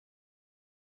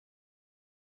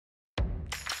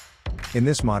In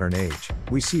this modern age,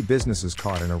 we see businesses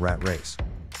caught in a rat race,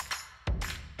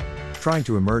 trying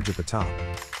to emerge at the top.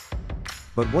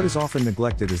 But what is often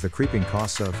neglected is the creeping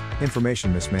costs of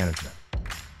information mismanagement.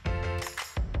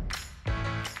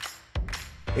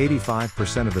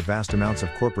 85% of the vast amounts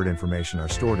of corporate information are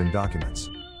stored in documents.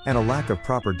 And a lack of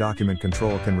proper document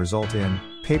control can result in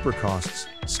paper costs,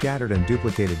 scattered and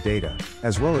duplicated data,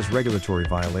 as well as regulatory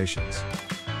violations.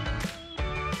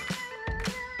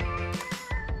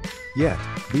 Yet,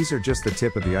 these are just the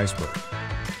tip of the iceberg.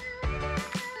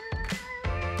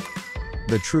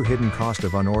 The true hidden cost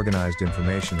of unorganized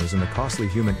information is in the costly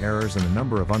human errors and the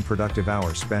number of unproductive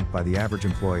hours spent by the average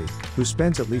employee, who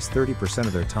spends at least 30%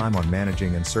 of their time on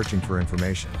managing and searching for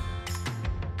information.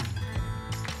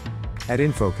 At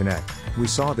Infoconnect, we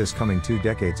saw this coming 2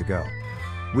 decades ago.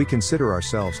 We consider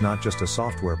ourselves not just a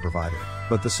software provider,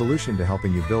 but the solution to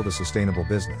helping you build a sustainable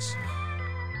business.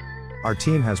 Our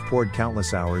team has poured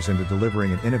countless hours into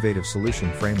delivering an innovative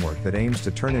solution framework that aims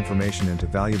to turn information into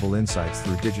valuable insights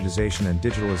through digitization and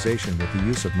digitalization with the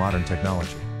use of modern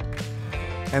technology.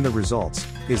 And the results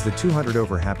is the 200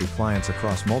 over happy clients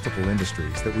across multiple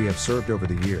industries that we have served over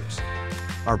the years.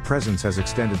 Our presence has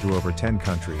extended to over 10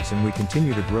 countries, and we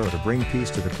continue to grow to bring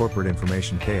peace to the corporate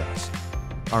information chaos.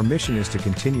 Our mission is to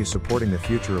continue supporting the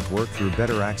future of work through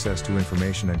better access to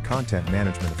information and content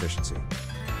management efficiency.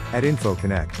 At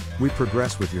Infoconnect, we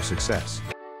progress with your success.